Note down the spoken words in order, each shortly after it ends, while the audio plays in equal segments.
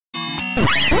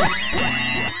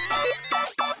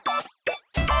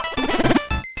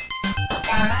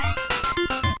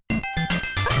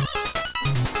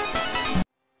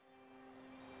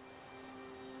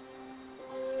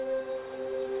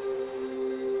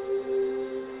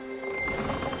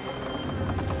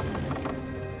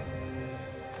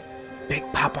Big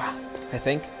Papa, I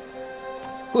think.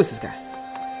 Who is this guy?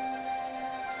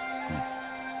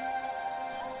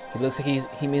 He looks like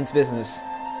he means business.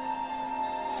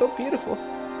 So beautiful.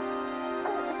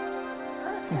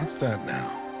 What's that now?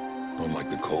 Don't like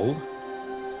the cold?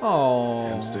 Oh.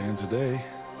 Can't stay in today.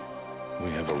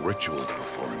 We have a ritual to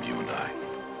perform, you and I.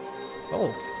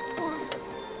 Oh.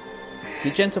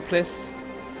 Be gentle, please.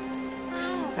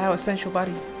 Our sensual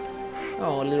body.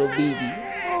 Oh, little baby.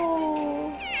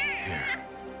 Oh. Here.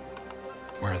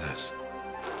 Wear this.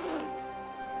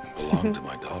 It belonged to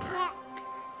my daughter.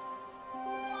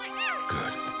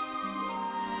 Good.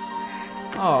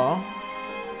 Oh.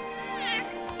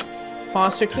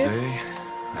 Foster kid? Today,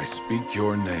 I speak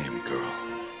your name, girl.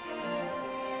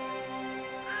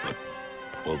 But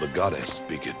will the goddess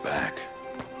speak it back?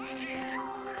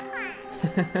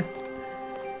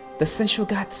 The sensual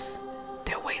gods,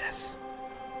 they await us.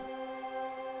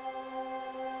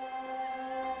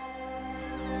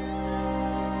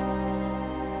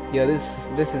 Yo, this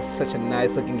is such a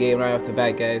nice looking game right off the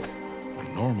bat, guys.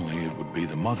 Normally, it would be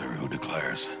the mother who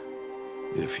declares,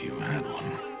 if you had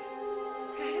one.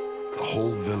 The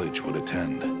whole village would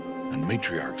attend, and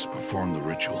matriarchs perform the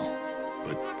ritual.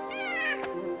 But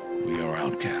we are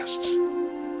outcasts.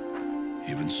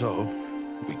 Even so,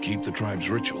 we keep the tribe's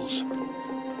rituals.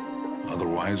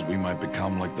 Otherwise, we might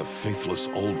become like the faithless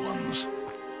old ones,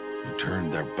 who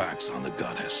turned their backs on the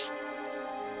goddess.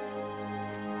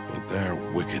 But their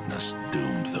wickedness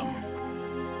doomed them.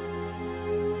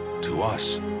 To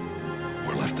us,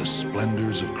 were left the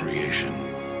splendors of creation,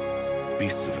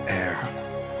 beasts of air,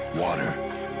 water,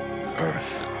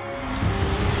 earth,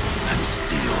 and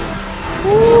steel.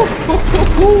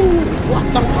 What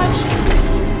the fuck?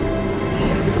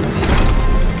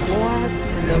 What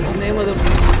in the name of the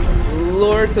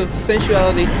lords of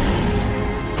sensuality?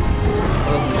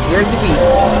 You're the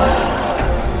beast.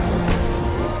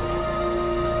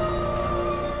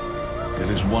 It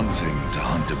is one thing to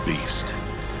hunt a beast,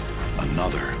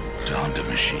 another to hunt a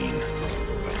machine.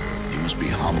 You must be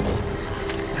humble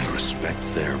and respect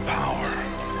their power.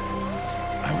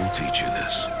 I will teach you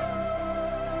this.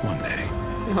 One day.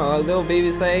 Oh, little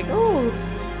baby's like, oh,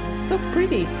 so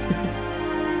pretty.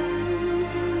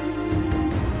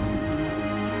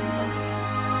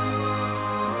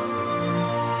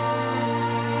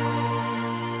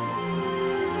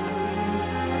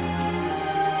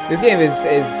 This game is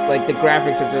like, the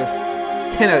graphics are just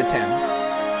 10 out of 10.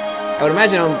 I would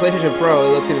imagine on PlayStation Pro it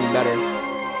looks even better.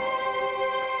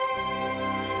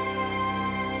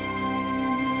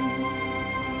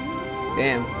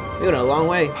 Damn, we went a long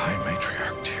way. High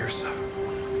Matriarch Tirsa.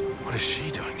 What is she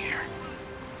doing here?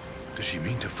 Does she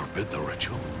mean to forbid the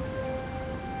ritual?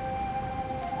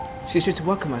 She's here to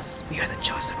welcome us. We are the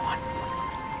chosen one.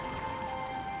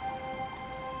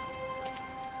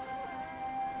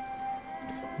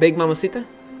 Big Mamacita?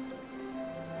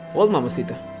 Old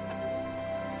Mamacita?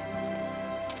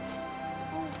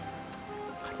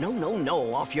 No, no,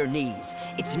 no, off your knees.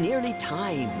 It's nearly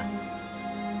time.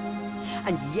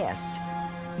 And yes,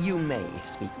 you may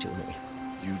speak to me.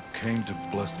 You came to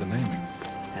bless the naming.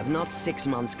 Have not 6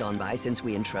 months gone by since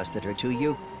we entrusted her to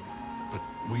you? But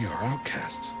we are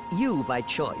outcasts. You by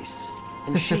choice.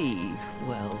 And she,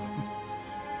 well...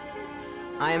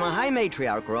 I am a High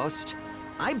Matriarch, Rost.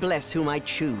 I bless whom I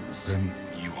choose. Then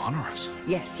you honor us.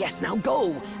 Yes, yes, now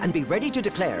go, and be ready to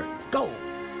declare. Go!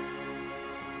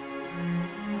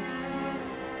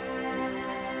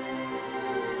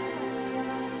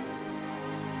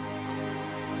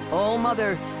 Oh,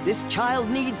 Mother, this child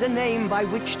needs a name by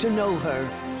which to know her.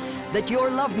 That your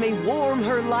love may warm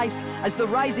her life as the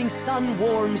rising sun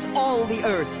warms all the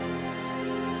earth.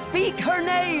 Speak her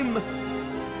name!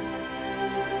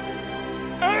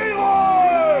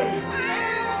 Aloy!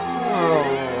 Oh.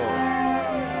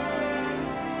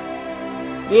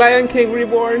 Lion King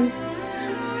Reborn.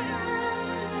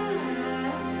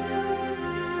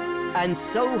 And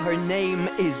so her name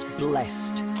is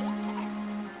blessed.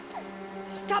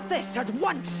 Stop this at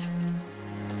once!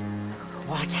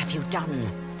 What have you done?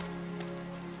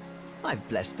 I've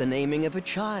blessed the naming of a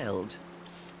child.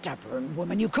 Stubborn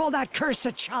woman, you call that curse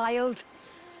a child?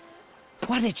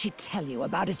 What did she tell you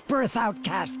about his birth,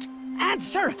 Outcast?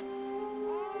 Answer!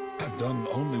 I've done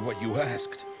only what you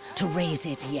asked. To raise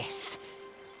it, yes.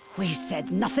 We said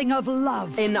nothing of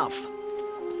love. Enough.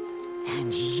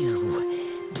 And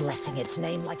you blessing its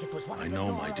name like it was one I of the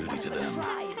know my Nora, duty one to of the them.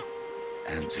 tribe.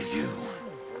 And to you.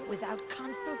 Without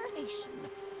consultation.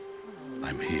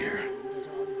 I'm here. Did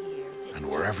all year, did And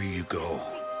wherever you go,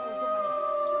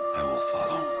 I will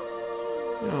follow.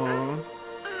 Aww.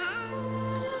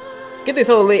 Get this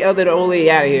old lady, other old lady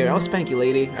out of here. I'll spank you,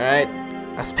 lady. All right.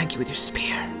 I'll spank you with your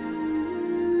spear.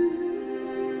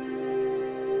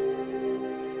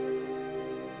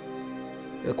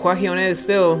 The question is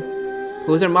still,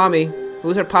 who's her mommy?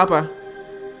 Who's her papa?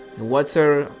 And what's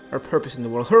her purpose in the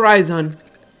world? Horizon.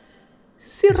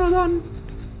 Sirodon.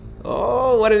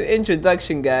 Oh, what an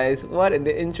introduction, guys. What an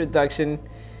introduction.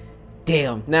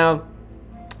 Damn. Now,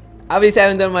 obviously I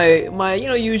haven't done my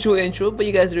usual intro, but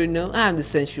you guys already know I'm the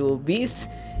Sensual Beast.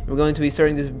 We're going to be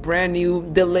starting this brand new,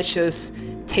 delicious,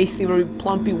 tasty, very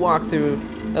plumpy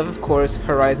walkthrough of course,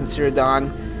 Horizon Zero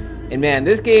Dawn. And man,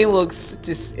 this game looks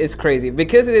it's crazy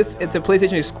because it's a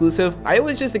PlayStation exclusive. I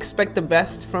always just expect the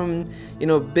best from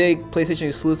big PlayStation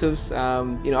exclusives.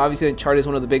 Obviously Uncharted is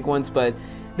one of the big ones, but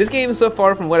this game so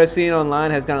far, from what I've seen online,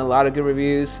 has gotten a lot of good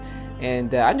reviews,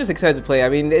 and I'm just excited to play. I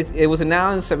mean, it was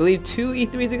announced, I believe, 2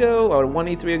 E3s ago or 1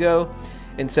 E3 ago,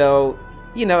 and so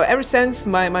ever since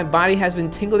my body has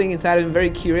been tingling inside. I've been very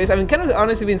curious. I've been kind of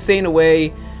honestly been staying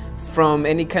away from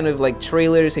any kind of like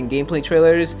trailers and gameplay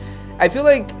trailers. I feel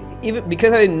like even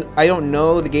because I don't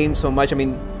know the game so much. I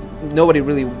mean, nobody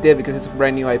really did because it's a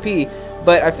brand new IP.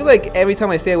 But I feel like every time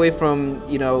I stay away from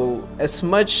as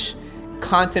much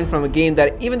content from a game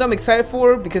that even though I'm excited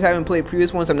for, because I haven't played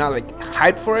previous ones, I'm not like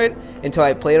hyped for it until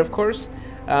I play it, of course.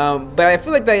 But I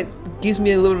feel like that gives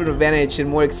me a little bit of advantage and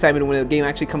more excitement when the game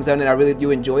actually comes out and I really do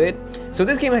enjoy it. So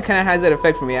this game kind of has that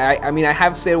effect for me. I mean, I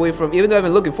have stayed away from, even though I've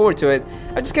been looking forward to it,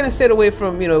 I just kind of stayed away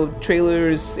from,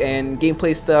 trailers and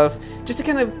gameplay stuff, just to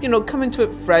kind of, come into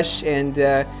it fresh, and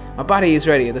my body is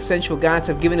ready. The sensual gods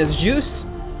have given us juice.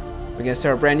 We're going to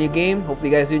start a brand new game. Hopefully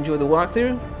you guys do enjoy the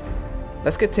walkthrough.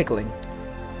 Let's get tickling.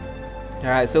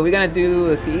 Alright, so we're going to do,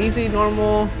 let's see, easy,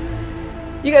 normal.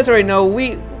 You guys already know,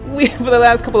 we for the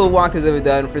last couple of walkthroughs that we've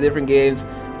done for different games,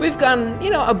 we've gone,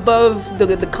 above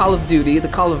the Call of Duty, the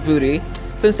Call of Booty.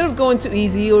 So instead of going to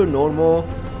easy or normal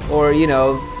or,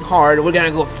 hard, we're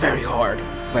gonna go very hard.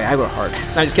 Wait, I go hard. No,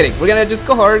 I'm just kidding. We're gonna just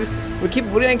go hard. We're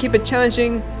gonna keep it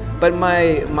challenging, but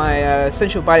my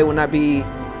sensual body will not be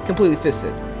completely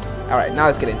fisted. All right, now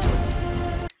let's get into it.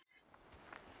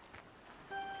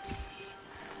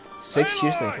 6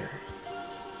 years later.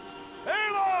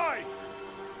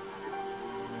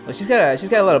 Oh, she's got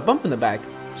a lot of bump in the back.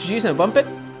 She's using to bump it.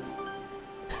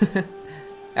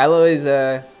 Aloy is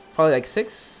probably like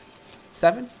 6,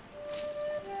 7.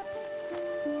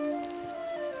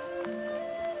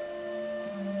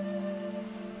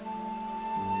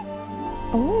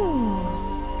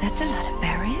 Oh, that's a lot of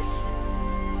berries.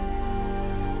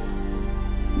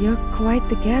 You're quite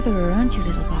the gatherer, aren't you,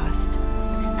 little Bast?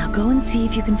 Now go and see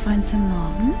if you can find some more,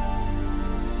 hmm?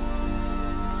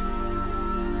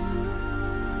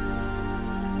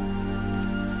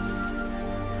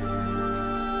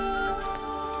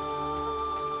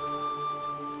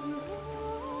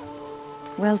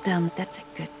 Well done, that's a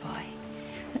good boy.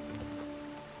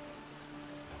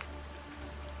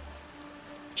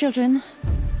 Children,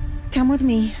 come with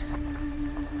me.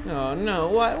 Oh no,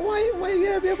 why you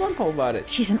gotta be a bunghole about it?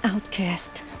 She's an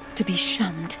outcast, to be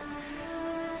shunned.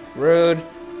 Rude.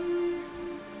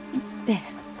 There.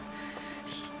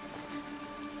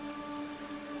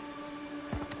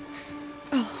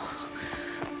 Oh,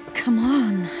 come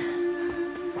on.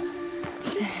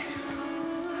 There.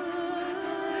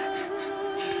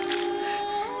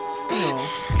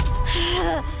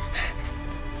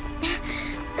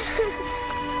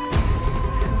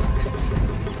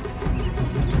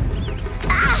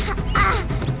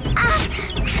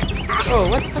 Oh,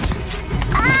 what the?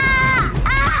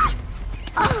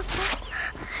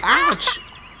 Ouch!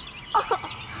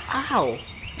 Ow!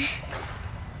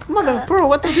 Mother of pearl,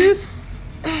 what the deuce?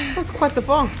 That's quite the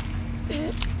fall.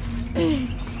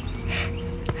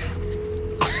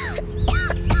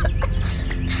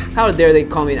 How dare they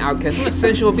call me an outcast? I'm a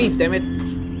sensual beast, damn it!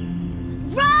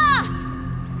 Rost!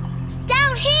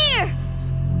 Down here!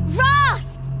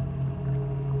 Rost!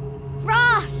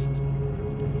 Rost!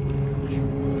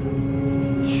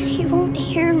 He won't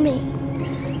hear me.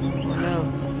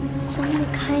 No. Some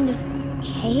kind of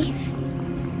cave?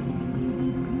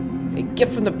 A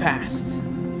gift from the past.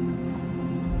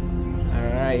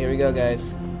 Alright, here we go,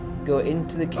 guys. Go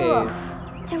into the cave.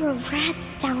 Ugh, there were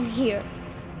rats down here.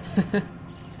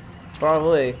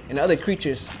 Probably. And other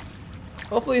creatures.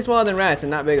 Hopefully smaller than rats and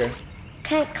not bigger.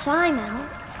 Can't climb out.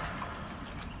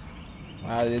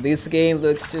 Wow, this game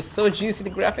looks just so juicy. The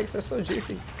graphics are so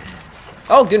juicy.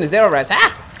 Oh goodness, there are rats.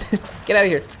 Ah! Get out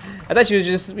of here. I thought she was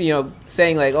just, you know,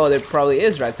 saying like, oh, there probably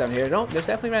is rats down here. No, there's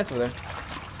definitely rats over there.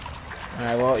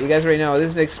 Alright, well, you guys already know, this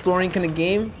is an exploring kind of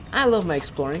game. I love my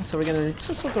exploring, so we're gonna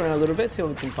just look around a little bit, see what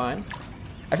we can find.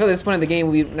 I feel at this point in the game,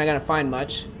 we're not gonna find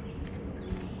much.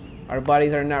 Our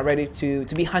bodies are not ready to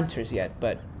be hunters yet,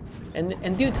 but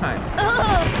in due time.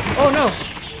 Oh no!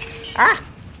 Ah!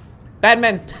 Bad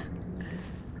men!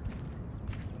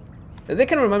 They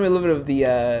kind of remind me a little bit of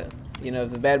the, you know,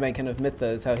 the Batman kind of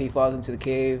mythos, how he falls into the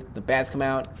cave, the bats come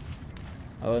out.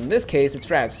 Oh, in this case,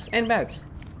 it's rats and bats.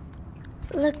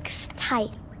 Looks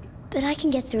tight, but I can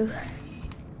get through.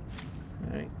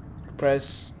 Alright.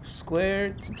 Press square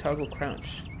to toggle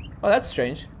crouch. Oh, that's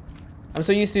strange. I'm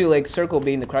so used to, like, circle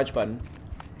being the crouch button.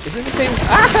 Is this the same?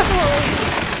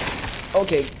 Ah!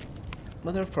 Okay.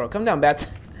 Mother of pearl. Come down,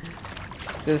 bats.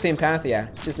 Is it the same path? Yeah.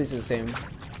 Just leads to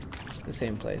the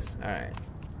same place. Alright.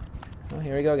 Well,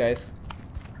 here we go, guys.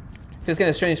 Feels kind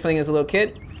of strange playing as a little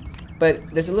kid, but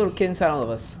there's a little kid inside all of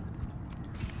us.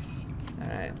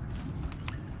 Alright.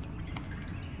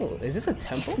 Oh, is this a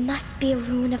temple? This must be a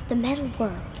ruin of the metal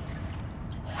world.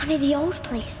 One of the old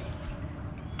places.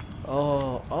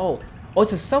 Oh,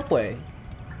 it's a subway.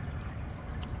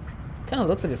 Kind of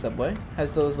looks like a subway.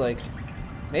 Has those, like,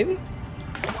 maybe?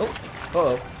 Oh,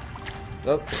 oh,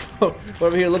 we're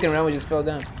over here looking around, we just fell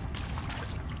down.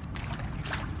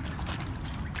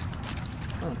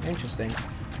 Oh, interesting.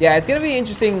 Yeah, it's gonna be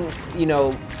interesting, you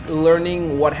know,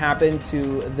 learning what happened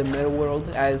to the metal world,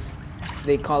 as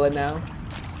they call it now.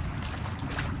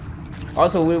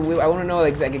 Also, I want to know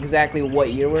like exactly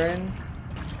what year we're in.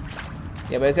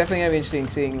 Yeah, but it's definitely gonna be interesting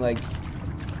seeing like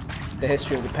the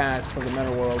history of the past of the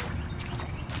metal world.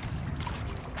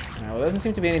 Alright, well, there doesn't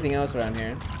seem to be anything else around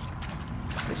here.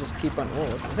 Let's just keep on. Oh,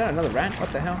 is that another rat?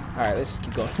 What the hell? Alright, let's just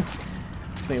keep going.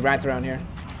 Too many rats around here.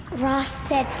 Ross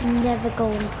said never go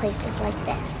in places like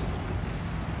this.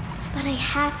 But I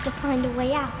have to find a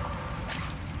way out.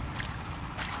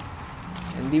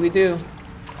 Indeed we do.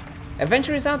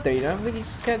 Adventure is out there, you know? You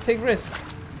just gotta take risks.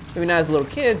 Maybe not as a little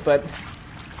kid, but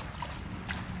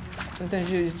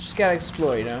sometimes you just gotta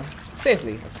explore, you know?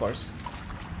 Safely, of course.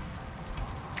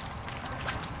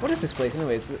 What is this place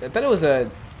anyways? I thought it was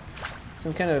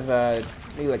some kind of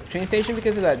maybe like train station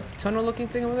because of that tunnel looking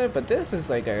thing over there, but this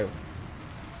is like a,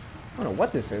 I don't know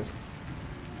what this is.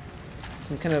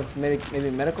 Some kind of maybe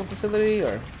medical facility,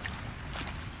 or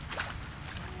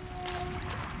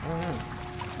I don't know.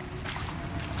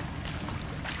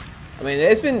 I mean,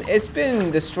 it's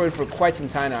been destroyed for quite some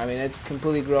time now. I mean, it's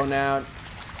completely grown out.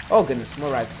 Oh goodness,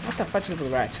 more rats! What the fudge is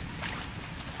with rats?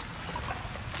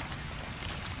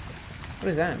 What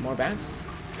is that? More bats?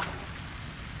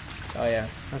 Oh yeah.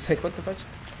 I was like, what the fudge?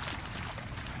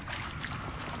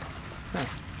 Huh.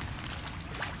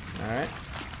 Alright.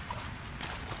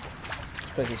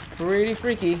 This place is pretty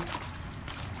freaky.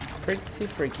 Pretty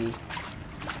freaky.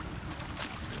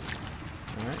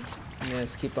 Alright.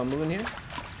 Let's keep on moving here.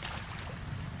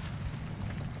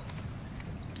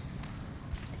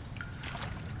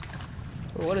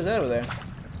 Oh, what is that over there?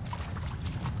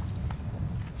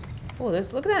 Oh,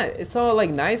 look at that. It's all like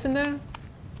nice in there.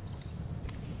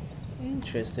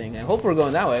 Interesting. I hope we're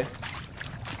going that way.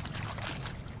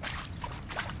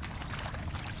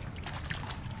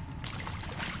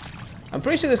 I'm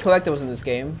pretty sure there's collectibles in this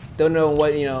game. Don't know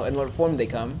what, you know, in what form they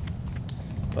come.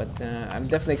 But I'm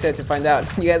definitely excited to find out.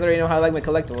 You guys already know how I like my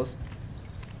collectibles.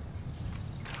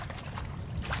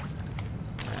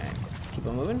 Alright, let's keep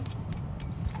on moving.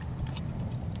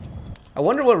 I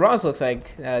wonder what Ross looks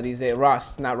like these days.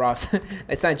 Ross, not Ross.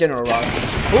 It's not General Ross.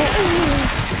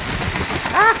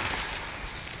 Ah!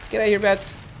 Get out of here,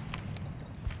 bats.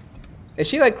 Is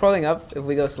she like crawling up if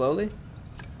we go slowly?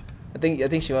 I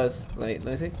think she was. Let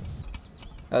me see.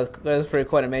 That was pretty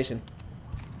cool animation.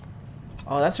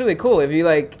 Oh, that's really cool. If you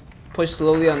like push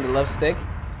slowly on the left stick,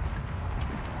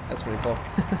 that's pretty cool.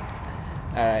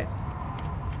 All right,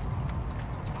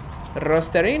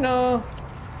 Rosterino.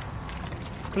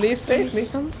 Please save me. There's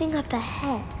something up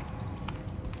ahead.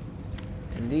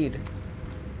 Indeed.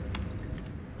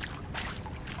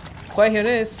 Question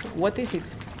is, what is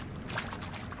it?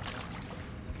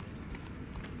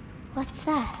 What's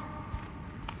that?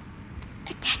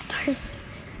 A dead person.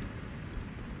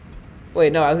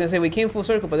 Wait, no, I was gonna say we came full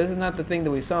circle, but this is not the thing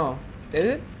that we saw. Is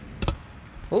it?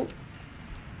 Oh.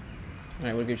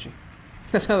 Alright, we're Gucci.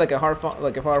 That sounded like a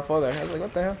far fall there. I was like,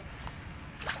 what the hell?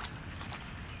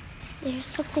 There's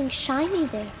something shiny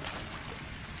there.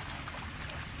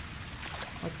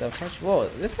 What the fuck? Whoa,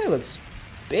 this guy looks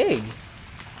big.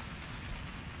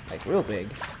 Like, real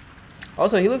big.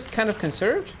 Also, he looks kind of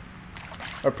conserved?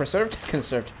 Or preserved?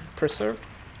 Conserved. Preserved?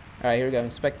 Alright, here we go.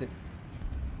 Inspect it.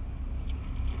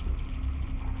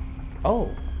 Oh.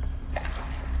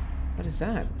 What is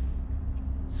that?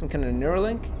 Some kind of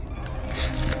Neuralink?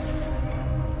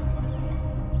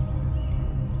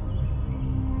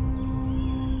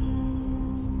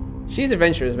 She's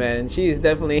adventurous, man. She is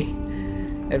definitely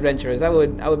adventurous. I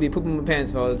would be pooping my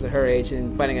pants if I was her age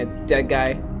and fighting a dead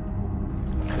guy.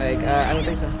 Like, I don't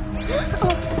think so.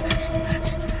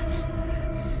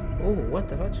 Oh, what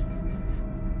the fudge?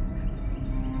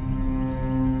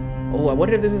 Oh, I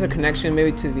wonder if this is a connection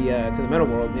maybe to the metal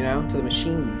world, you know, to the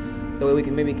machines. The way we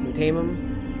can maybe tame them.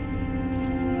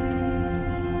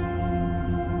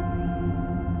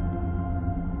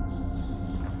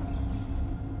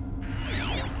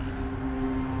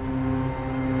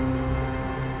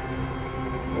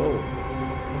 Whoa.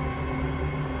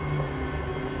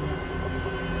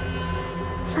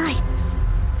 Lights.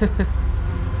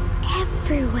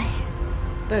 Everywhere.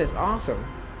 That is awesome.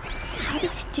 How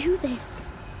does it do this?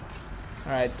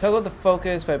 Alright, toggle the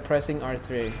focus by pressing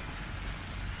R3.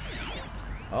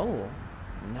 Oh,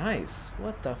 nice.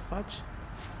 What the fudge?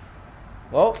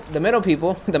 Well, the metal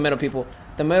people, the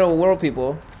metal world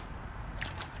people,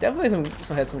 definitely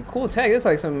had some cool tech. It's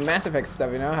like some Mass Effect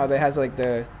stuff, you know? How they has like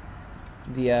the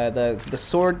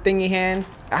sword thingy hand.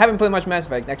 I haven't played much Mass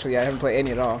Effect. Actually, I haven't played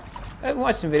any at all. I've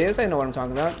watched some videos. I know what I'm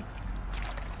talking about.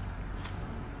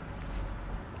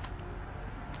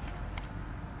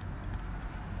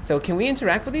 So can we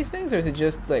interact with these things, or is it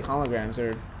just like holograms,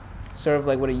 or sort of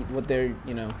like what they're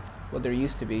what they're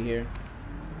used to be here?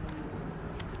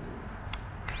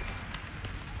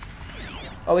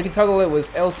 Oh, we can toggle it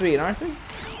with L3 and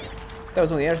R3? That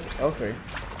was only L3.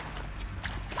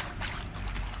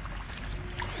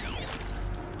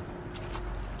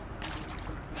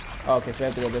 Oh, okay, so we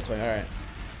have to go this way. All right.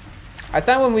 I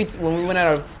thought when we went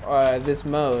out of this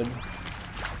mode,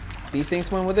 these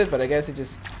things went with it, but I guess it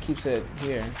just keeps it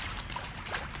here.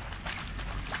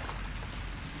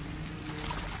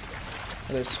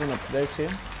 Oh, there's one up there too.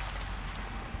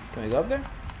 Can we go up there?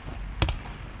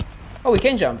 Oh, we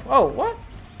can jump. Oh, what?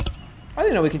 I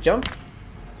didn't know we could jump.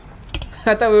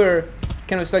 I thought we were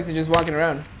kind of stuck to just walking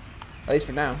around. At least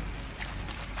for now.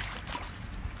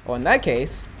 Oh, in that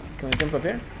case, can we jump up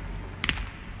here?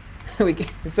 We can,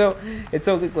 it's so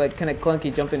like kind of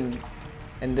clunky jumping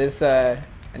in this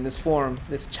form,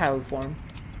 this child form.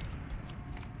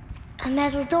 A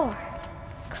metal door.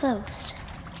 Closed.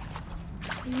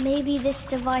 Maybe this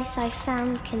device I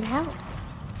found can help.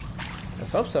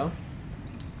 Let's hope so.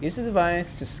 Use the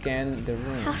device to scan the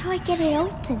room. How do I get it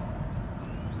open?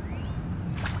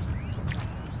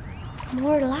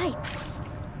 More lights.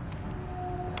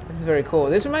 This is very cool.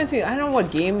 This reminds me, I don't know what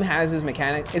game has this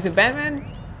mechanic. Is it Batman?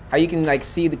 How you can like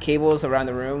see the cables around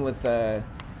the room with I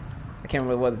can't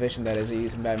remember what vision that is they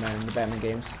use in Batman in the Batman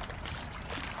games.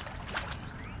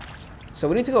 So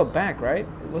we need to go back, right?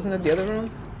 Wasn't that the other room?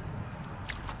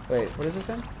 Wait, what does it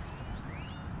say?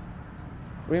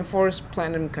 Reinforced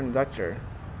platinum conductor.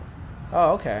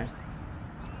 Oh, okay.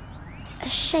 A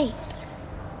shape.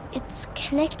 It's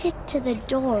connected to the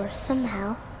door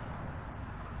somehow.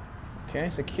 Okay,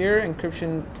 secure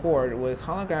encryption port with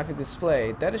holographic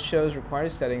display. Data shows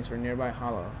required settings for nearby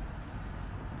holo.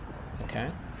 Okay.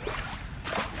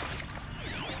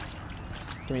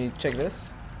 Can we check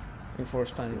this?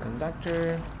 Reinforced platinum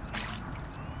conductor.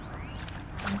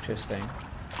 Interesting.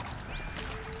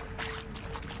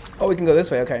 Oh, we can go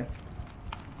this way, okay.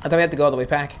 I thought we had to go all the way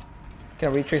back. Can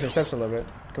I retrace our steps a little bit?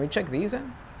 Can we check these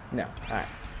then? No, alright.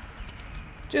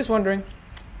 Just wondering.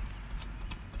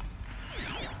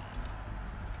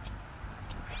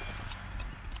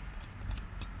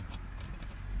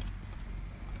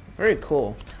 Very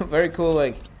cool. Very cool,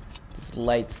 like, just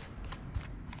lights.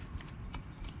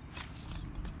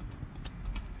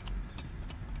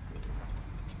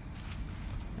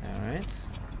 Alright.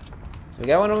 So we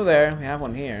got one over there. We have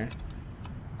one here.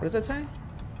 What does that say?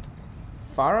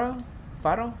 Faro?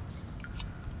 Faro?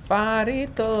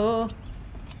 Farito.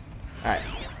 Alright.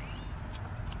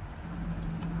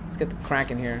 Let's get the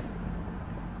crack in here.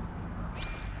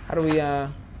 How do we,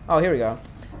 oh, here we go.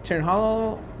 Turn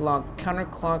hollow lock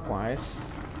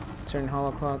counterclockwise. Turn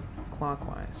hollow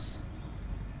clockwise.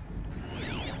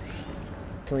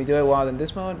 Can we do it while in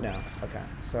this mode? No. Okay,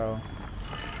 so.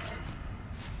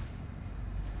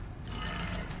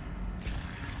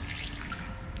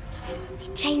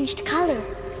 It changed color.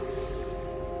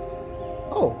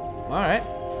 Oh, alright.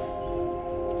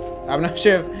 I'm not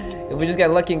sure if we just got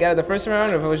lucky and got it the first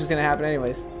round or if it was just gonna happen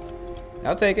anyways.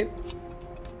 I'll take it.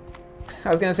 I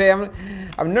was gonna say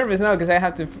I'm nervous now because I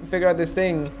have to figure out this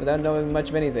thing without knowing much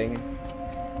of anything.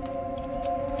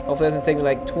 Hopefully it doesn't take me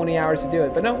like 20 hours to do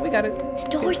it. But no, we got it. The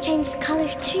door changed color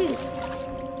too.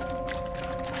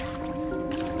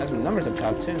 That's some numbers up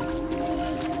top too.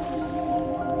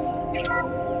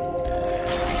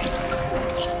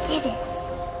 It did it.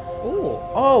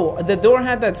 Oh, the door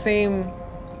had that same,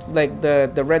 like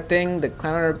the red thing, the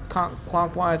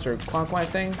counterclockwise or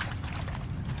clockwise thing.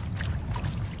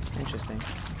 Interesting.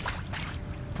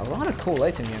 A lot of cool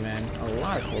lights in here, man. A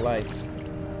lot of cool lights.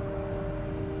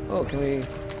 Oh, can we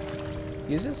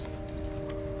use this?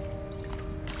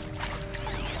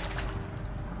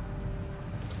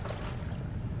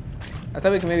 I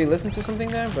thought we could maybe listen to something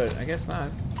there, but I guess not.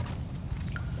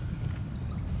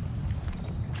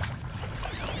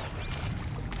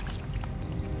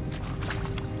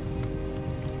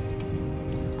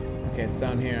 Okay, it's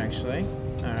down here actually.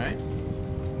 Alright.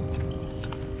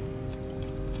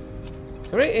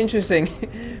 It's very interesting,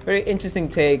 very interesting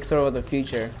take sort of of the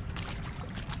future.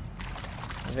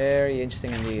 Very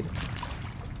interesting indeed.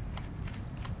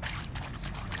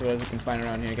 Let's see what we can find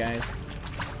around here, guys.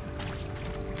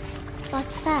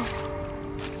 What's that?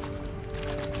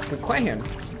 Good question.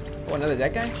 Oh, another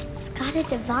dead guy? It's got a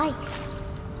device.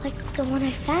 Like the one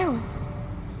I found.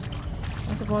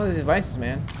 What's up with all these devices,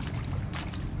 man?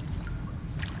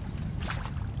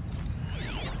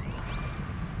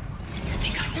 You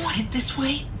think I want it this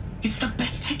way? It's the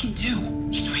best I can do.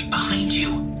 He's right behind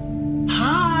you.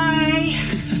 Hi!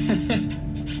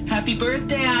 Happy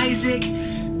birthday, Isaac.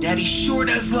 Daddy sure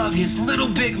does love his little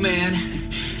big man.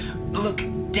 Look,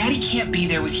 Daddy can't be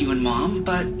there with you and Mom,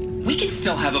 but we can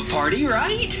still have a party,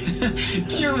 right?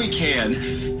 Sure we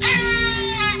can.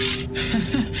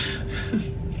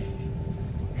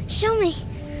 Show me.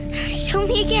 Show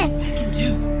me again. I can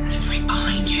do. He's right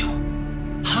behind you.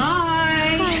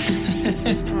 Hi!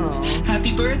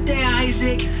 Happy birthday,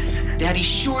 Isaac. Daddy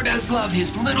sure does love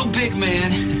his little big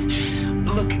man.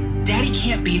 Look, Daddy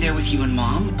can't be there with you and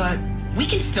Mom, but we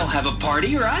can still have a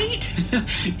party, right?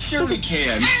 Sure we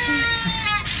can.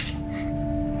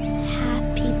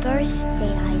 Happy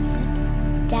birthday,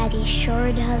 Isaac. Daddy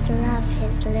sure does love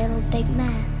his little big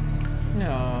man.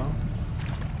 No.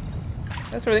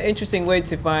 That's a really interesting way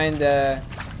to find a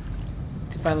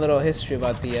little history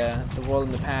about the world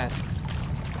in the past.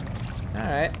 All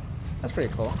right, that's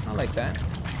pretty cool. I like that.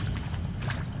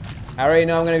 I already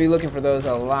know I'm gonna be looking for those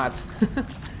a lot.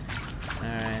 All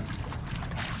right.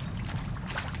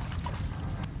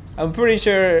 I'm pretty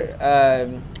sure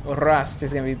Rust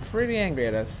is gonna be pretty angry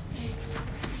at us.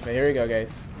 But here we go,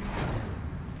 guys.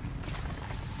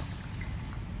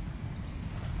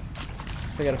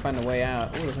 Still gotta find a way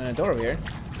out. Ooh, there's a door over here.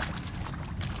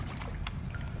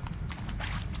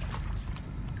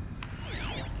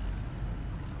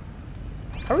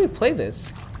 How do we play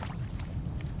this?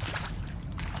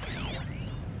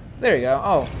 There you go.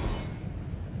 Oh.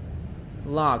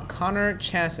 Lock. Connor,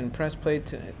 chest, and press play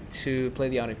to play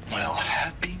the audio. Well,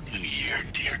 Happy New Year,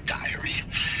 dear diary.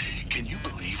 Can you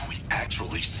believe we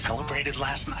actually celebrated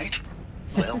last night?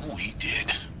 Well, we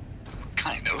did.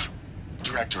 Kind of.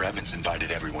 Director Evans invited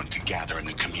everyone to gather in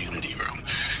the community room.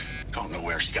 Don't know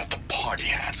where she got the party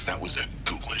hats. That was a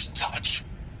ghoulish touch.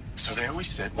 So there we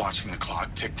sit, watching the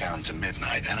clock tick down to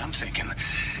midnight, and I'm thinking,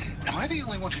 am I the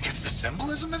only one who gets the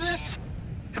symbolism of this?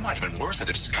 It might have been worth it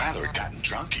if Skylar had gotten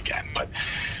drunk again, but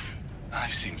I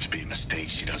seem to be a mistake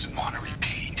she doesn't want to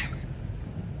repeat.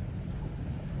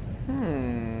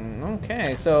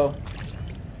 Okay, so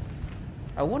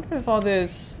I wonder if all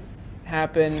this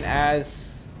happened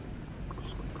as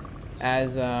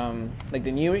like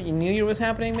the New Year was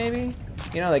happening, maybe?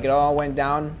 You know, like it all went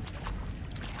down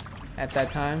at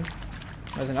that time.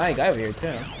 There's another guy over here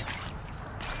too.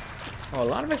 Oh, a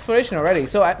lot of exploration already.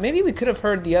 So maybe we could have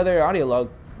heard the other audio log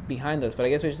behind us, but I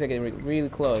guess we should get really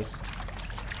close.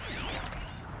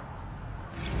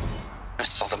 I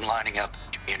saw them lining up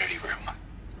in the community room.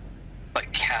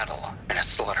 Like cattle in a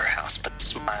slaughterhouse, but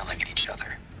smiling at each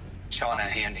other. Shauna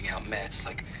handing out meds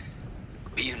like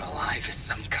being alive is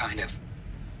some kind of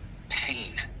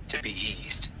pain to be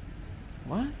eased.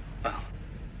 What? Well,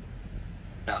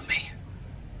 not me.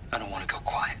 I don't want to go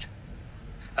quiet.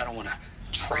 I don't want to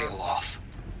trail off.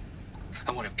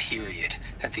 I want a period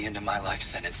at the end of my life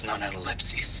sentence, not an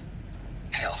ellipses.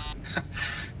 Hell,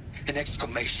 an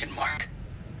exclamation mark.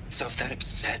 So if that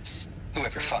upsets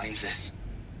whoever finds this,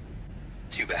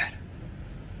 too bad.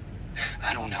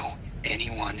 I don't know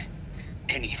anyone,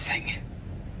 anything,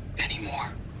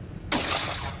 anymore.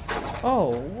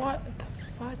 Oh, what the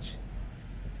fudge?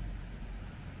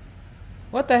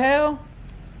 What the hell?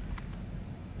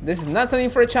 This is not something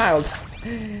for a child.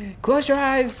 Close your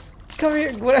eyes. Come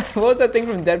here. What was that thing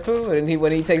from Deadpool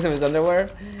when he takes off his underwear?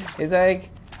 He's like,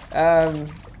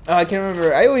 Oh, I can't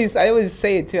remember. I always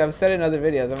say it too. I've said it in other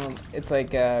videos. It's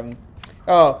like,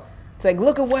 oh, it's like,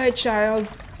 look away, child,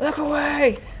 look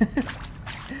away.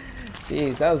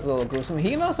 Jeez, that was a little gruesome.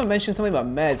 He also mentioned something about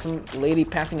meds. Some lady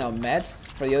passing out meds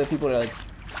for the other people to like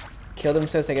kill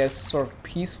themselves, I guess, sort of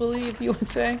peacefully, if you would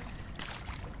say.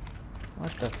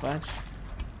 What the fudge?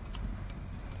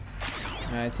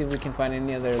 Alright, see if we can find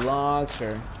any other logs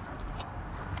or...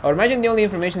 I would imagine the only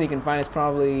information you can find is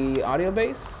probably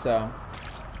audio-based, so...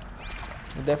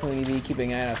 we'll definitely be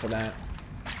keeping an eye out for that.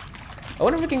 I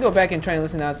wonder if we can go back and try and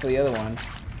listen out for the other one.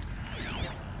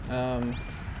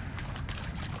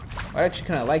 I'd actually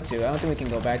kind of like to. I don't think we can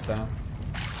go back, though.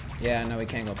 Yeah, no, we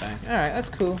can't go back. Alright, that's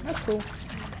cool. That's cool.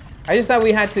 I just thought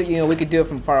we had to, you know, we could do it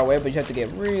from far away, but you have to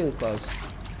get really close.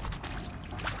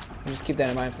 We'll just keep that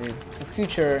in mind for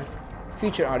future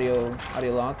audio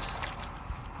logs.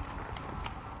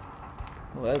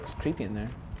 Oh, that looks creepy in there.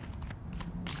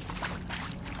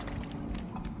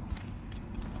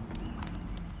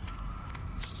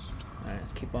 Alright,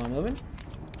 let's keep on moving.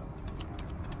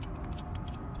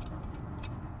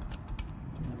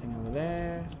 Nothing over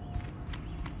there.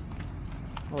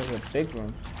 Oh, there's a big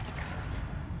room.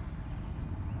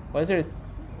 Why is there...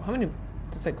 how many...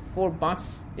 there's like 4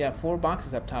 boxes... yeah, 4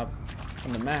 boxes up top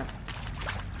on the map.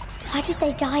 Why did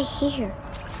they die here?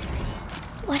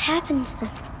 What happened to them?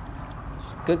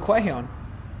 Good question.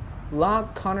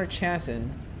 Log Connor Chassin.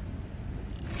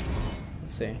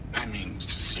 Let's see. I mean,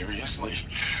 seriously?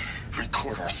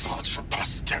 Record our thoughts for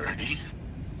posterity?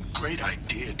 Great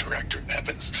idea, Director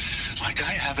Evans. Like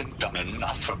I haven't done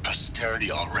enough for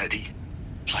posterity already.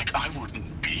 Like I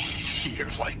wouldn't be here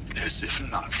like this if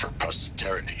not for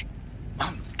posterity.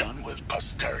 I'm done with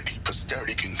posterity.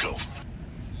 Posterity can go.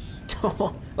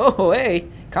 Oh, hey,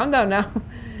 calm down now.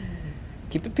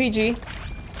 Keep it PG.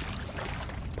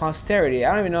 Posterity.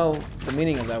 I don't even know the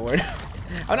meaning of that word.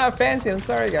 I'm not fancy. I'm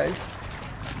sorry, guys.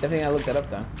 Definitely gotta look that up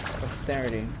though.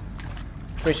 Posterity.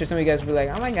 Pretty sure some of you guys will be like,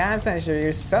 "Oh my God, Sensual,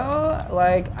 you're so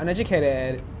like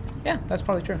uneducated." Yeah, that's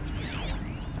probably true.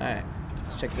 All right,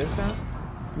 let's check this out.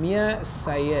 Mia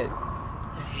Syed.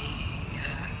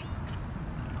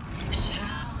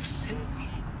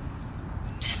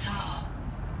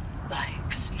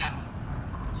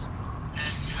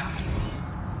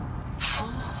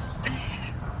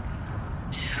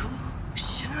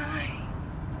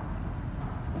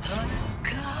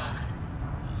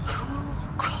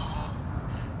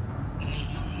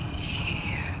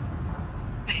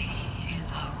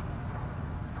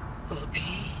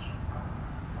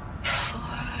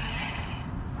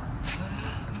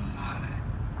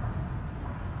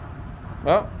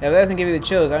 Well, if that doesn't give you the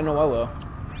chills, I don't know what will.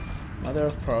 Mother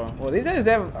of Pearl. Well, these guys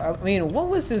have... I mean, what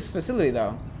was this facility,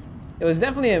 though? It was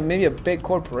definitely maybe a big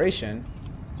corporation.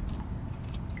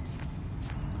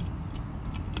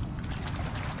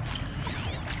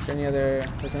 Is there any other...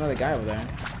 there's another guy over there.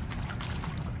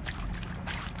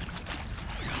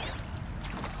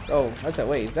 Oh, that's a...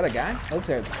 wait, is that a guy? That looks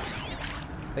like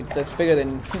that's bigger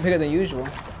than usual.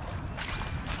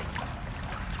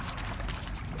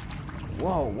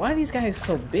 Whoa, why are these guys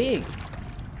so big?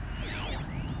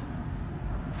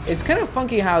 It's kind of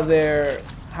funky how they're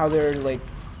like...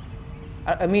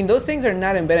 I mean, those things are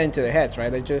not embedded into their heads,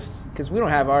 right? They're just... because we don't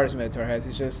have ours embedded to our heads.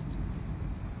 It's just...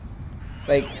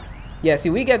 like... yeah,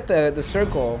 see, we get the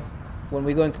circle when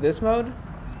we go into this mode.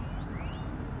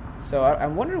 So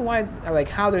I'm wondering why... like,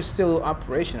 how they're still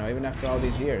operational even after all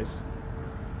these years.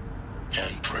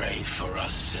 And pray for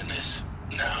us sinners,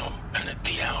 now and at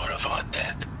the hour of our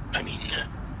death. I mean,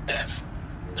 death.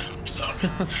 I'm sorry.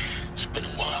 It's been a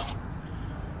while.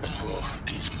 And oh,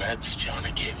 these meds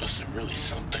Johnny gave us are really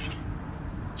something.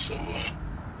 So,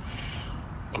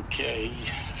 okay,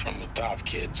 from the top,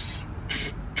 kids.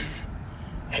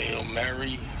 Hail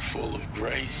Mary, full of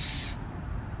grace.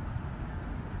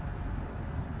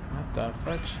 What the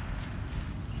fudge?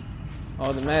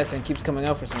 Oh, the medicine keeps coming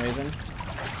out for some reason.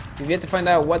 You've yet to find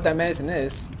out what that medicine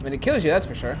is. I mean, it kills you, that's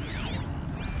for sure.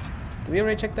 Did we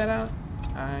already check that out?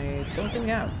 I don't think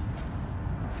we have.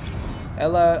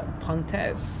 Ella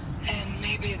Pontes. And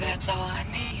maybe that's all I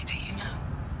need, you know?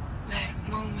 That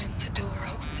moment the door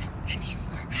opened and you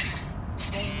were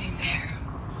standing there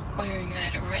wearing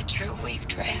that retro weave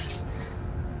dress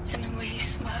and the way you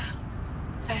smiled.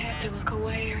 I had to look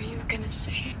away or you were gonna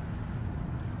see it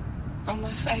on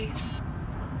my face.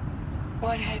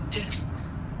 What had just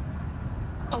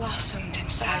blossomed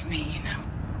inside me, you know?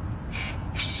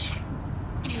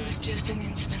 It was just an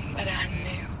instant, but I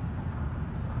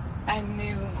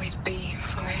knew we'd be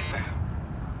forever.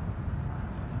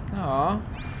 Aww.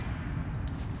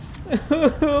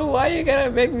 Why you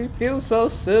gotta make me feel so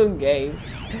soon, game?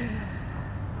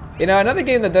 You know, another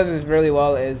game that does this really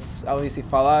well is obviously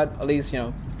Fallout. At least, you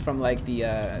know, from like the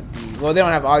well, they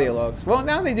don't have audio logs. Well,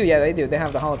 now they do. Yeah, they do. They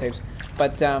have the holotapes,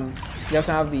 but you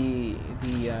also have the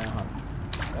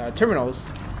terminals,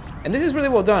 and this is really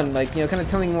well done. Like, you know, kind of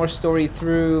telling more story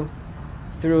through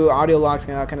audio logs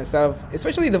and that kind of stuff.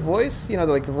 Especially the voice. You know,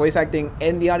 like the voice acting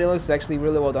and the audio logs is actually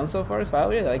really well done so far. So I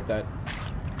really like that.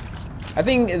 I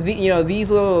think you know,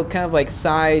 these little kind of like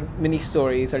side mini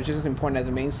stories are just as important as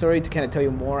the main story to kind of tell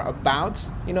you more about,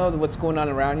 you know, what's going on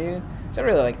around you. So I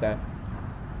really like that.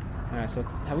 All right, so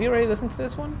have you already listened to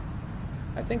this one?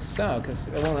 I think so, because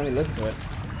it won't let me listen to it.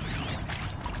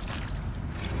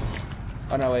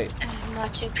 Oh no, wait.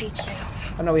 Machu Picchu.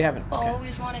 Oh no, we haven't. Okay.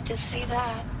 Always wanted to see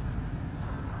that.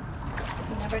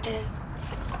 Never did.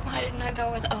 Why didn't I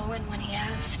go with Owen when he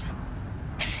asked?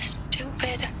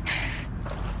 Stupid.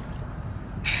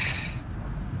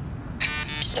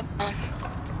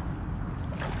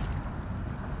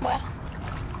 Well.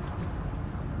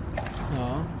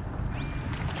 Oh.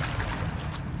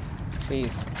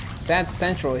 Jeez. Sad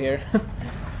Central here.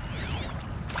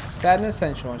 Sadness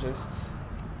Central, just...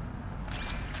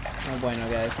 No bueno,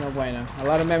 guys. No bueno. A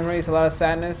lot of memories, a lot of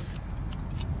sadness.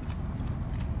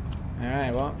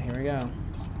 Alright, well, here we go.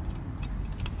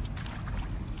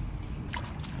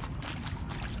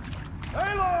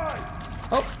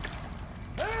 Oh!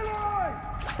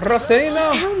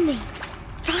 Rosarino! He found me.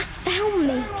 Ross found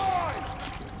me.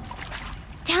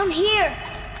 Down here.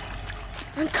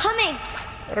 I'm coming.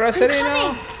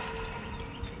 Rosarino!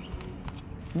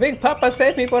 Big Papa,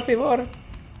 save me, por favor.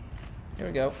 Here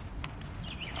we go.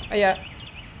 Oh, yeah.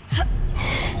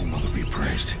 Oh, Mother be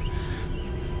praised.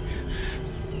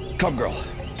 Come, girl.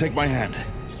 Take my hand.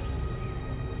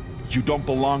 You don't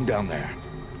belong down there.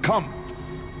 Come.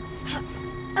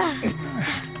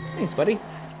 Thanks, buddy.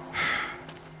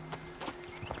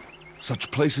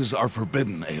 Such places are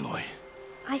forbidden, Aloy.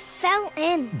 I fell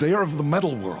in. They are of the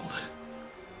metal world.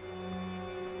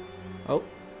 Oh,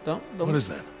 don't. What is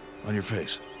that on your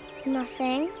face?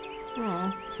 Nothing.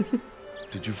 Aw.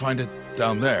 Did you find it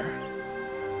down there?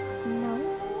 No.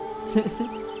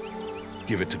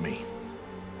 Give it to me.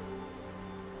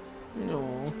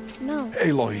 No. No.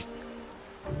 Aloy,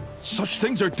 such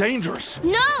things are dangerous.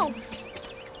 No!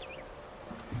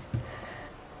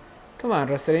 Come on,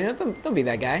 Rosarino, don't be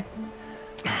that guy.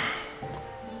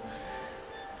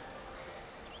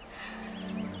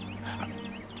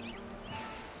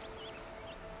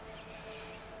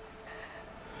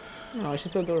 Oh,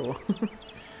 she's so adorable.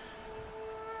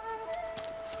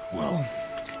 Well,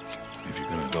 if you're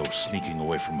gonna go sneaking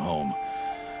away from home,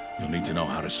 you'll need to know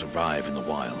how to survive in the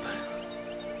wild.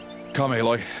 Come,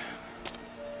 Aloy.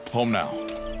 Home now.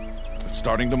 But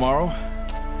starting tomorrow,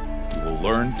 you will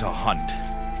learn to hunt.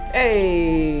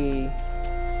 Hey!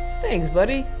 Thanks,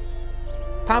 buddy.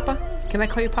 Papa? Can I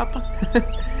call you Papa?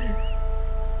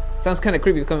 Sounds kind of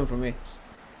creepy coming from me.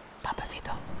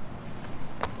 Papacito.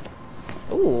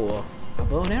 Ooh, a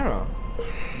bow and arrow.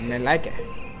 Me like it.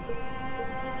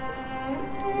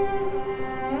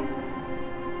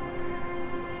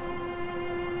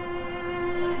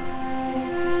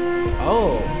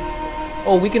 Oh.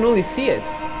 Oh, we can only see it.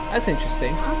 That's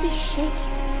interesting. I'll be shaking.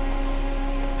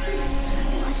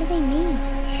 What do they mean?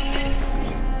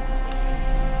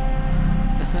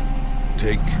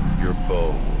 Take your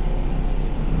bow.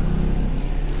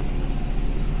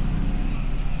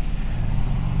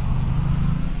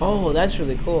 Oh, that's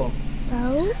really cool.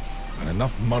 Bow? And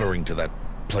enough muttering to that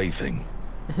plaything.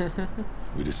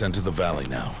 We descend to the valley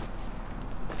now.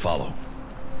 Follow.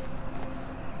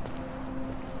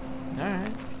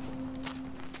 Alright.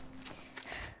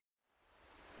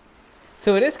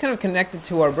 So it is kind of connected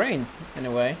to our brain, in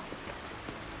a way.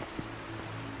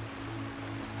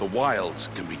 The wilds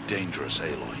can be dangerous,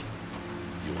 Aloy.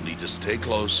 You will need to stay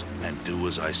close and do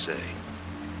as I say.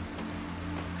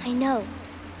 I know.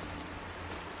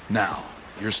 Now,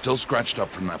 you're still scratched up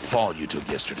from that fall you took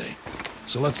yesterday.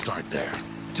 So let's start there.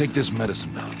 Take this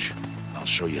medicine pouch. I'll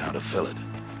show you how to fill it.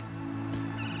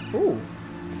 Ooh.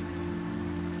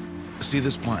 See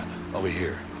this plant over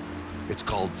here? It's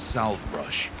called salve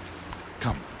brush.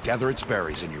 Come, gather its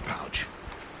berries in your pouch.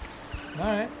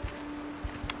 Alright.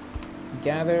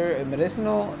 Gather a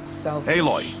medicinal salve.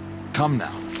 Aloy, come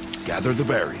now. Gather the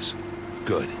berries.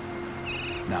 Good.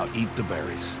 Now eat the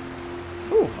berries.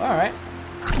 Ooh, alright.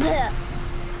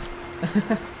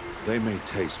 They may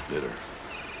taste bitter,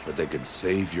 but they can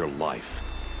save your life.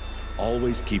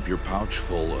 Always keep your pouch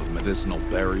full of medicinal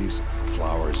berries,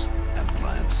 flowers, and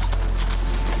plants.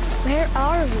 Where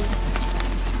are we?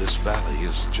 This valley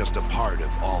is just a part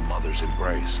of All Mother's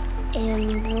embrace.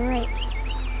 Embrace.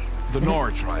 The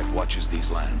Nora tribe watches these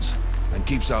lands. and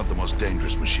keeps out the most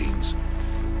dangerous machines.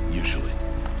 Usually.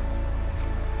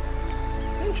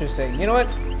 Interesting. You know what?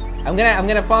 I'm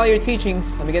gonna follow your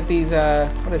teachings. Let me get these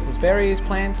what is this? Berries,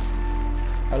 plants,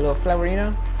 a little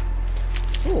flowerino.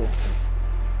 Ooh.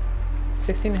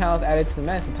 16 health added to the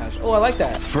medicine pouch. Oh, I like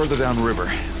that. Further downriver,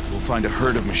 we'll find a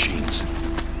herd of machines,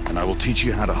 and I will teach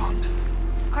you how to hunt.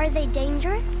 Are they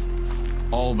dangerous?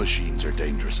 All machines are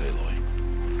dangerous,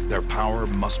 Aloy. Their power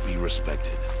must be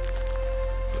respected.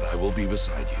 But I will be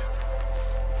beside you.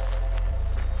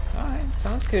 Alright,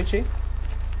 sounds Gucci.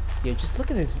 Yeah, just look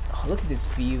at this. Oh, look at this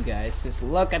view, guys. Just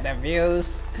look at the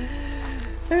views.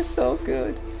 They're so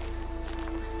good.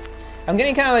 I'm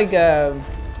getting kind of like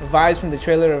vibes from the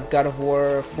trailer of God of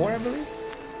War 4, I believe.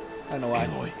 I don't know why.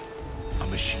 Aloy, a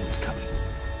machine's coming.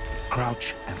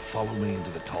 Crouch and follow me into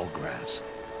the tall grass.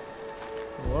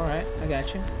 Alright, I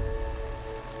got you.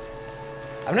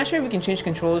 I'm not sure if we can change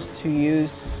controls to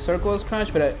use circle as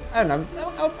crouch, but I don't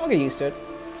know. I'll get used to it.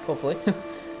 Hopefully.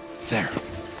 There.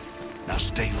 Now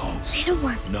stay low. Little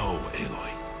one. No,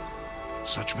 Aloy.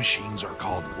 Such machines are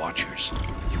called watchers.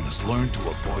 You must learn to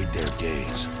avoid their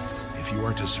gaze. If you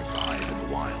are to survive in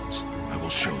the wilds, I will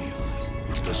show you.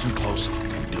 Listen close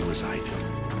and do as I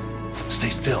do. Stay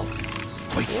still.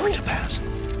 Wait for it to pass.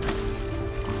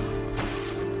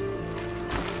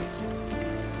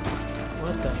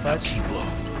 What the Now fuck? keep low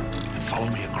and follow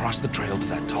me across the trail to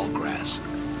that tall grass.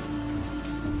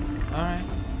 Alright.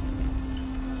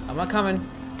 I'm not coming.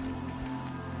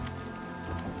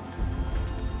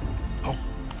 Oh,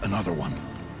 another one.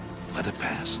 Let it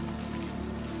pass.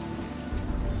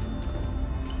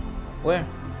 Where?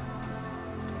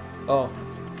 Oh.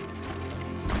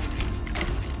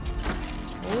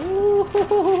 Ooh.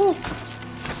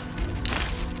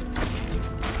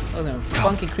 Those are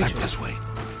funky Back creatures. this way.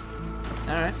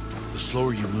 Alright. The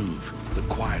slower you move, the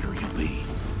quieter you'll be.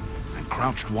 And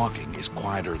crouched walking is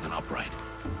quieter than upright.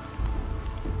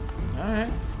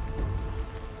 Alright.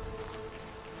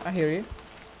 I hear you.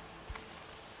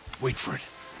 Wait for it.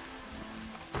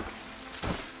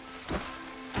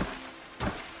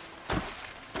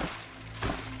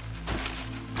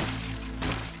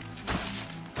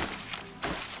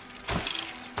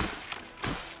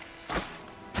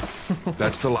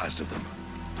 That's the last of them.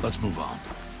 Let's move on.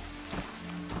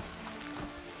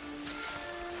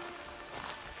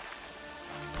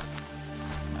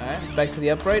 Alright, back to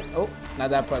the upright. Oh, not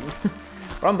that button.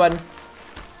 Wrong button.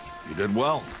 You did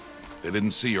well. They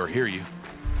didn't see or hear you.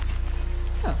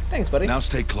 Oh, thanks, buddy. Now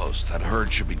stay close. That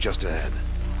herd should be just ahead.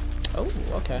 Oh,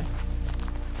 okay.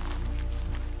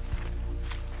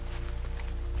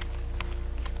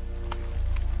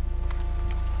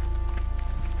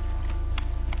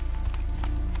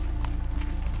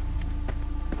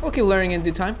 We'll keep learning in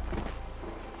due time.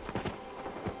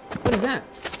 What is that?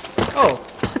 Oh,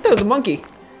 I thought it was a monkey.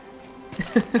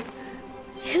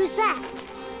 Who's that?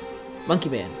 Monkey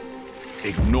man.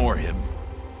 Ignore him.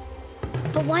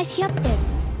 But why's he up there?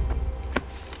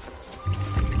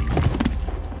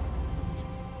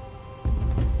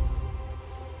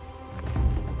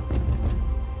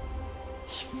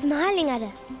 He's smiling at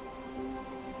us.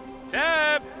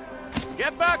 Teb!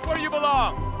 Get back where you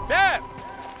belong! Teb!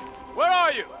 Where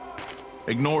are you?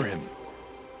 Ignore him.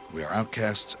 We are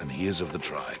outcasts and he is of the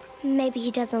tribe. Maybe he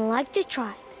doesn't like the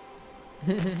tribe.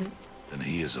 Then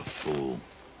he is a fool.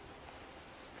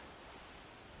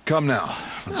 Come now.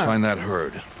 Let's find that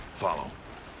herd. Follow.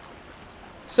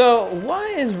 So, why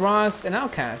is Ross an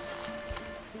outcast?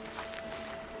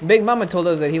 Big Mama told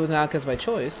us that he was an outcast by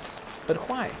choice, but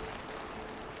why?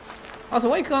 Also,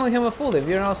 why are you calling him a fool if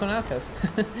you're also an outcast?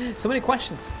 So many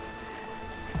questions.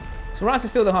 So Ross is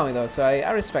still the homie though, so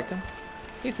I respect him.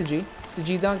 He's the G. The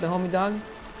G-dog, the homie dog.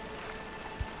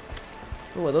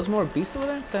 Ooh, are those more beasts over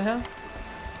there? What the hell?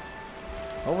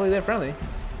 Hopefully they're friendly.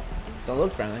 Don't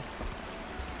look friendly.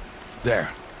 There.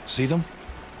 See them?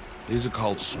 These are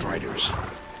called striders.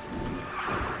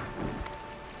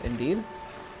 Indeed.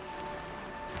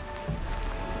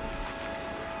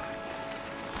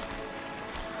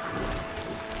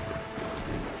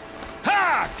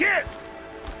 Ha! Get!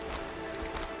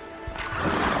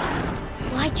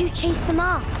 Why'd you chase them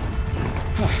off?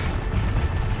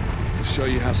 To show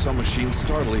you how some machines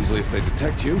startle easily if they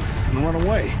detect you and run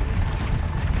away.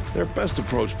 They're best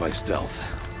approached by stealth.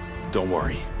 Don't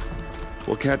worry.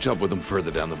 We'll catch up with them further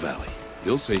down the valley.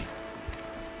 You'll see.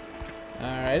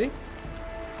 Alrighty.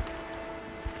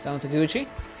 Sounds like Gucci.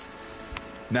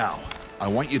 Now, I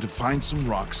want you to find some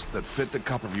rocks that fit the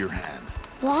cup of your hand.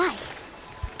 Why?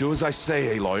 Do as I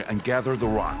say, Aloy, and gather the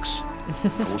rocks.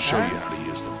 I will show you how to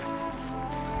use them.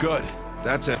 Good.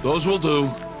 That's it. Those will do.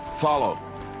 Follow.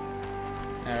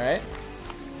 Alright.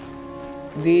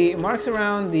 The marks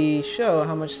around the show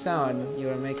how much sound you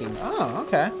are making. Oh,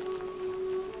 okay.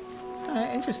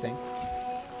 Alright, interesting.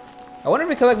 I wonder if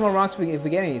we collect more rocks if we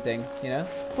get anything, you know?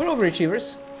 We're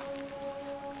overachievers.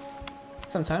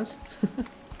 Sometimes.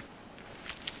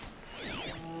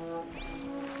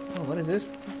 Oh, what is this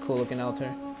cool looking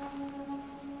altar?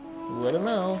 I don't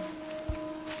know.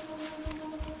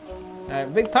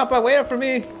 Alright, Big Papa, wait up for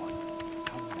me!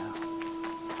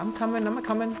 I'm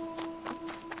coming.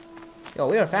 Yo,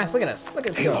 we are fast, look at us. Look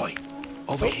at us go. Aloy,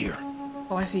 over here.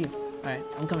 Oh, I see you. Alright,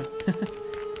 I'm coming.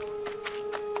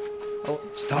 Oh,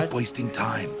 Stop wasting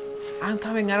time. I'm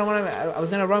coming. I don't want to. I was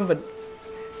gonna run, but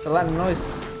it's a lot of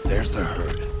noise. There's the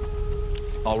herd.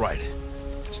 All right,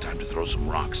 it's time to throw some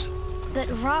rocks. But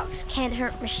rocks can't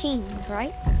hurt machines,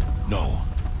 right? No,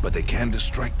 but they can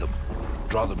distract them,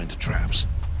 draw them into traps.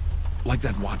 Like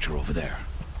that watcher over there.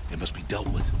 It must be dealt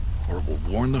with, or it will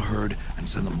warn the herd and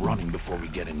send them running before we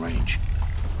get in range.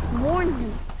 Warn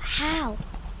them? How?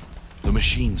 The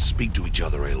machines speak to each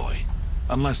other, Aloy,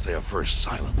 unless they are first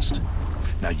silenced.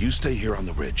 Now you stay here on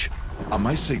the ridge. On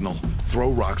my signal, throw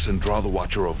rocks and draw the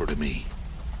watcher over to me.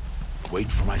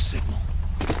 Wait for my signal.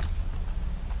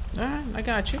 Alright, I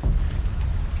got you.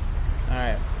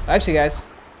 Alright. Actually, guys,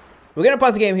 we're gonna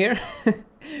pause the game here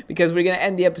because we're gonna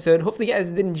end the episode. Hopefully you guys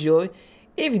did enjoy.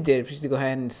 If you did, please go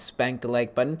ahead and spank the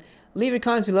like button. Leave your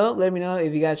comments below. Let me know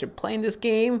if you guys are playing this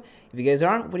game. If you guys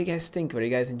aren't, what do you guys think? What are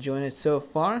you guys enjoying it so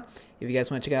far? If you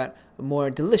guys want to check out a more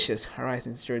delicious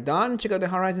Horizon Zero Dawn, check out the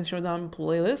Horizon Zero Dawn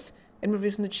playlist and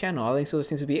reviews on the channel. All links to those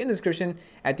things will be in the description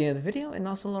at the end of the video, and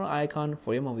also a little icon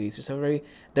for your movies. Just have a very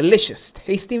delicious,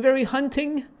 tasting, very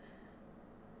hunting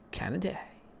kind of day.